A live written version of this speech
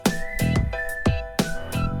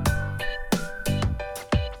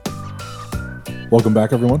Welcome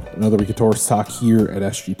back, everyone. Another week of Torrice Talk here at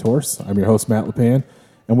SG Torrice. I'm your host, Matt LePan,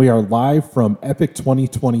 and we are live from Epic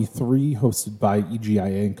 2023, hosted by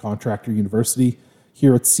EGIA and Contractor University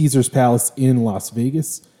here at Caesars Palace in Las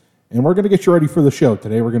Vegas. And we're going to get you ready for the show.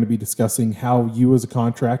 Today, we're going to be discussing how you as a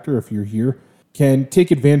contractor, if you're here, can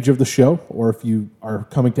take advantage of the show, or if you are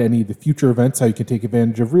coming to any of the future events, how you can take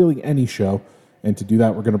advantage of really any show. And to do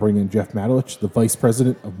that, we're going to bring in Jeff Matulich, the Vice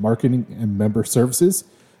President of Marketing and Member Services.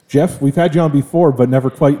 Jeff, we've had you on before, but never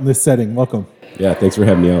quite in this setting. Welcome. Yeah, thanks for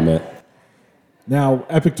having me on, Matt. Now,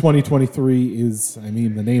 Epic 2023 is, the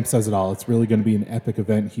name says it all. It's really going to be an epic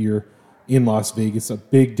event here in Las Vegas, a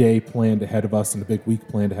big day planned ahead of us and a big week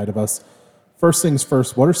planned ahead of us. First things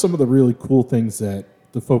first, what are some of the really cool things that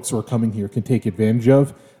the folks who are coming here can take advantage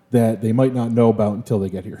of that they might not know about until they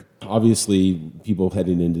get here? Obviously, people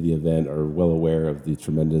heading into the event are well aware of the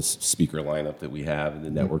tremendous speaker lineup that we have and the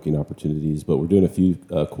networking opportunities, but we're doing a few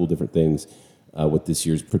cool different things with this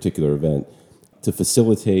year's particular event. To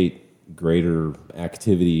facilitate greater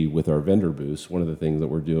activity with our vendor booths, one of the things that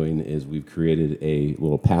we're doing is we've created a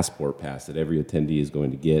little passport pass that every attendee is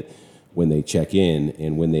going to get when they check in,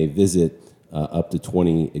 and when they visit up to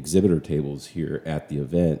 20 exhibitor tables here at the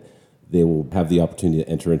event, they will have the opportunity to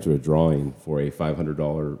enter into a drawing for a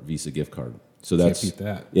 $500 Visa gift card. So that's, can't beat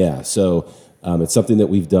that. Yeah, so it's something that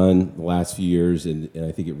we've done the last few years, and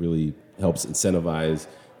I think it really helps incentivize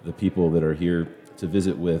the people that are here to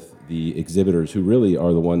visit with the exhibitors, who really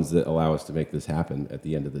are the ones that allow us to make this happen at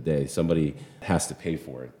the end of the day. Somebody has to pay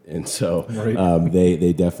for it, and so right.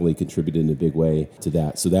 They definitely contributed in a big way to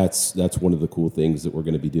that. So that's one of the cool things that we're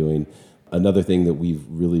going to be doing. Another thing that we've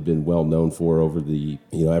really been well known for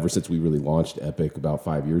ever since we really launched Epic about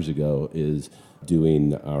 5 years ago is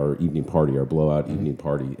doing our evening party, our blowout evening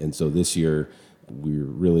party. And so this year, we're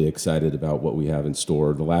really excited about what we have in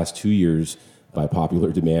store. The last 2 years, by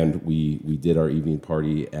popular demand, we did our evening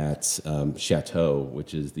party at Chateau,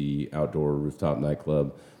 which is the outdoor rooftop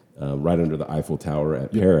nightclub right under the Eiffel Tower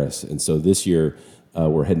at Paris. And so this year,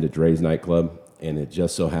 we're heading to Dre's nightclub, and it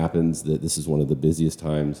just so happens that this is one of the busiest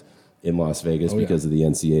times in Las Vegas because of the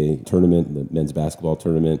NCAA tournament, the men's basketball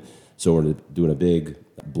tournament. So we're doing a big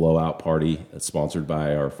blowout party sponsored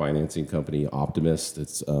by our financing company, Optimist.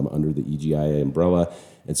 It's under the EGIA umbrella.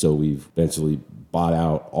 And so we've eventually bought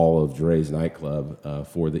out all of Dre's nightclub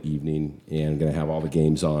for the evening, and going to have all the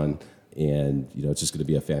games on. And, it's just going to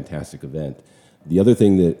be a fantastic event. The other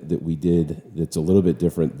thing that we did that's a little bit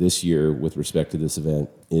different this year with respect to this event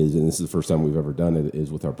is, and this is the first time we've ever done it, is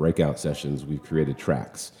with our breakout sessions, we've created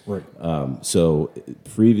tracks. Right. So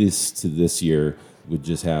previous to this year, we'd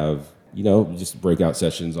just have, just breakout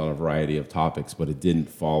sessions on a variety of topics, but it didn't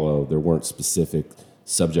follow, there weren't specific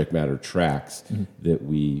subject matter tracks that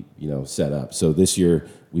we, set up. So this year,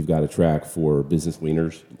 we've got a track for business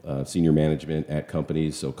leaders, senior management at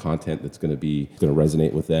companies, so content that's going to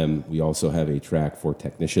resonate with them. We also have a track for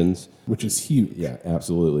technicians, which is huge. Yeah,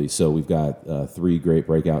 absolutely. So we've got 3 great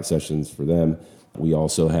breakout sessions for them. We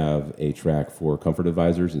also have a track for comfort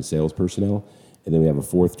advisors and sales personnel. And then we have a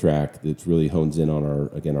 4th track that really hones in on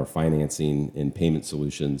our financing and payment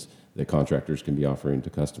solutions that contractors can be offering to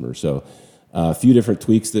customers. So a few different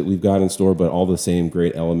tweaks that we've got in store, but all the same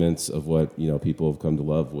great elements of what people have come to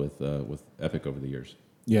love with Epic over the years.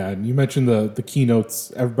 Yeah, and you mentioned the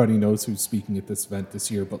keynotes. Everybody knows who's speaking at this event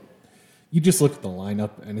this year, but you just look at the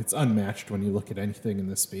lineup, and it's unmatched when you look at anything in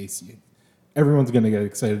this space. Everyone's going to get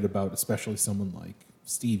excited about, especially someone like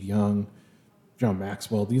Steve Young, John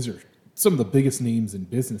Maxwell. These are some of the biggest names in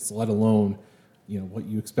business, let alone what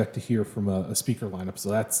you expect to hear from a speaker lineup.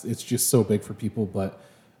 So it's just so big for people, but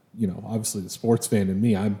obviously the sports fan in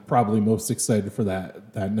me, I'm probably most excited for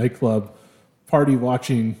that nightclub party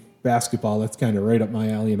watching basketball. That's kind of right up my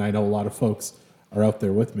alley, and I know a lot of folks are out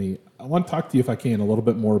there with me. I want to talk to you, if I can, a little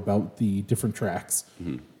bit more about the different tracks.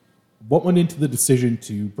 Mm-hmm. What went into the decision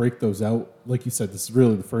to break those out? Like you said, this is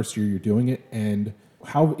really the first year you're doing it, and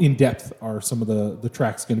how in-depth are some of the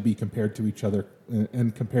tracks going to be compared to each other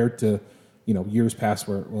and compared to years past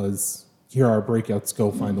where it was, here are our breakouts,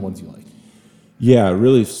 go find the ones you like? Yeah,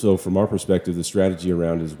 really. So from our perspective, the strategy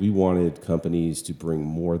around is we wanted companies to bring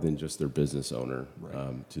more than just their business owner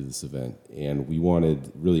to this event. And we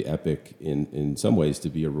wanted really Epic in some ways to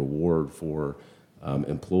be a reward for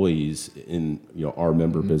employees in our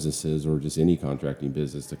member businesses, or just any contracting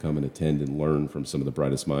business, to come and attend and learn from some of the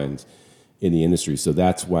brightest minds in the industry. So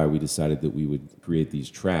that's why we decided that we would create these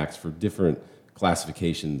tracks for different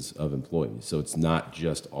classifications of employees. So it's not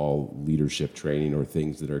just all leadership training or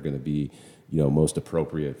things that are going to be most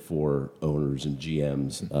appropriate for owners and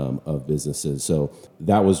GMs of businesses. So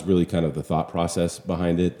that was really kind of the thought process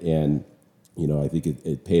behind it. And, I think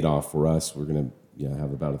it paid off for us. We're going to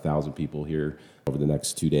have about 1,000 people here over the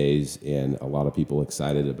next 2 days, and a lot of people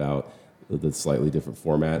excited about the slightly different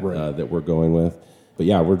format that we're going with. But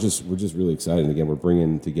yeah, we're just really excited. And again, we're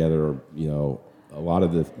bringing together, a lot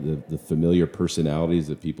of the familiar personalities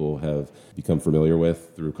that people have become familiar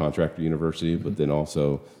with through Contractor University, but then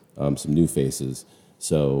also some new faces.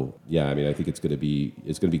 So yeah, I mean, I think it's going to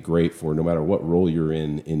be great for no matter what role you're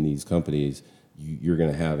in these companies. You're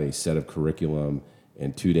going to have a set of curriculum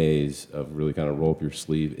and 2 days of really kind of roll up your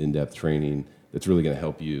sleeve, in-depth training that's really going to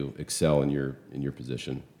help you excel in your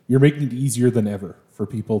position. You're making it easier than ever for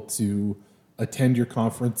people to attend your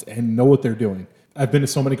conference and know what they're doing. I've been to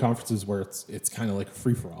so many conferences where it's kind of like a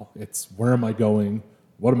free-for-all. It's where am I going?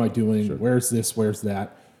 What am I doing? Sure. Where's this? Where's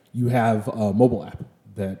that? You have a mobile app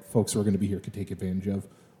that folks who are going to be here can take advantage of.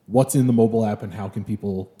 What's in the mobile app, and how can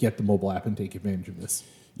people get the mobile app and take advantage of this?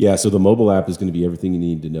 Yeah, so the mobile app is going to be everything you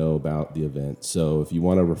need to know about the event. So if you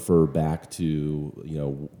want to refer back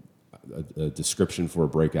to, a description for a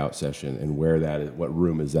breakout session and where that is, what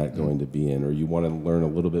room is that going to be in, or you want to learn a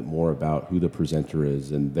little bit more about who the presenter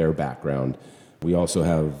is and their background. We also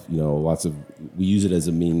have, we use it as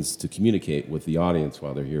a means to communicate with the audience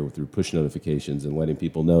while they're here through push notifications and letting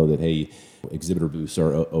people know that, hey, exhibitor booths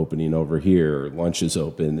are opening over here, or lunch is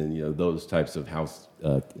open, and, those types of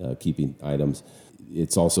housekeeping items.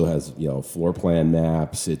 It also has, floor plan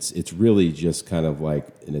maps. It's really just kind of like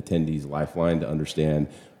an attendee's lifeline to understand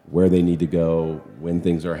where they need to go, when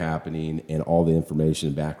things are happening, and all the information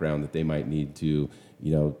and background that they might need to,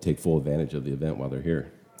 take full advantage of the event while they're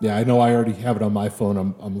here. Yeah, I know I already have it on my phone.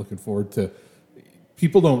 I'm looking forward to.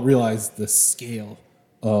 People don't realize the scale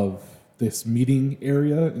of this meeting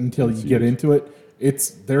area until you get into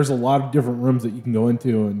it. There's a lot of different rooms that you can go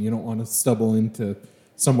into, and you don't want to stumble into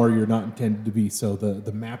somewhere you're not intended to be. So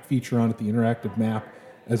the map feature on it, the interactive map,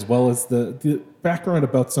 as well as the background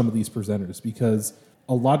about some of these presenters, because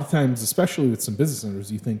a lot of times, especially with some business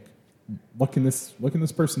owners, you think, what can this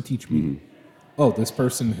person teach me? Mm-hmm. Oh, this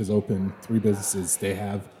person has opened 3 businesses. They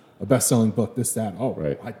have a best-selling book, this, that. Oh,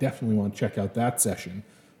 right. I definitely want to check out that session,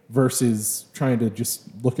 versus trying to just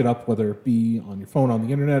look it up, whether it be on your phone, on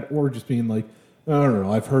the internet, or just being like, I don't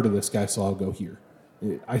know, I've heard of this guy, so I'll go here.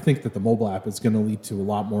 I think that the mobile app is going to lead to a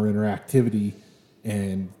lot more interactivity,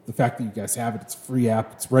 and the fact that you guys have it, it's a free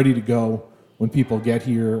app, it's ready to go when people get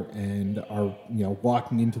here and are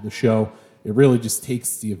walking into the show. It really just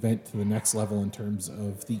takes the event to the next level in terms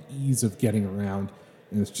of the ease of getting around,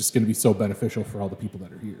 and it's just going to be so beneficial for all the people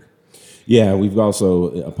that are here. Yeah, we've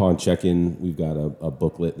also, upon check-in, we've got a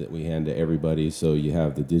booklet that we hand to everybody. So you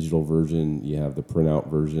have the digital version, you have the printout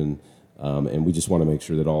version, and we just want to make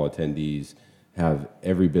sure that all attendees have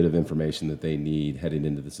every bit of information that they need heading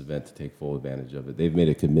into this event to take full advantage of it. They've made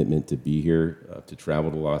a commitment to be here, to travel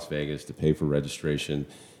to Las Vegas, to pay for registration.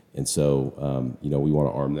 And so, we want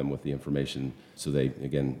to arm them with the information so they,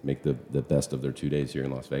 again, make the best of their 2 days here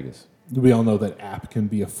in Las Vegas. We all know that app can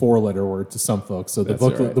be a 4-letter word to some folks, so the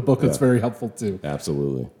booklet's very helpful too.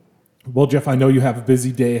 Absolutely. Well, Jeff, I know you have a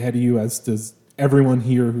busy day ahead of you, as does everyone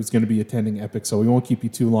here who's going to be attending Epic, so we won't keep you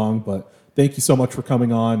too long, but thank you so much for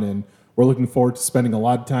coming on, and we're looking forward to spending a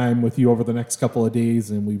lot of time with you over the next couple of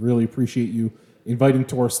days, and we really appreciate you inviting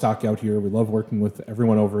Torrice Talk out here. We love working with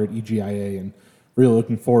everyone over at EGIA, and really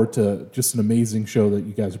looking forward to just an amazing show that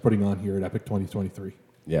you guys are putting on here at Epic 2023.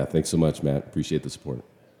 Yeah, thanks so much, Matt. Appreciate the support.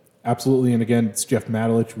 Absolutely, and again, it's Jeff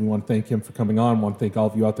Matulich. We want to thank him for coming on. We want to thank all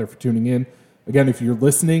of you out there for tuning in. Again, if you're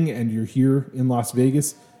listening and you're here in Las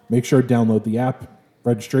Vegas, make sure to download the app.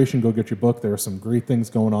 Registration, go get your book. There are some great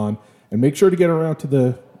things going on. And make sure to get around to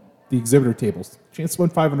the exhibitor tables. Chance to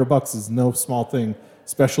win $500 is no small thing,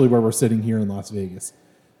 especially where we're sitting here in Las Vegas.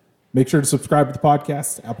 Make sure to subscribe to the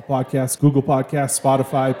podcast, Apple Podcasts, Google Podcasts,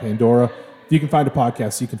 Spotify, Pandora. If you can find a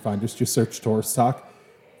podcast, you can find us. Just search Torrice Talk.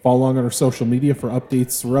 Follow along on our social media for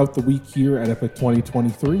updates throughout the week here at Epic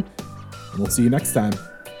 2023. And we'll see you next time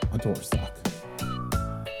on Torrice Talk.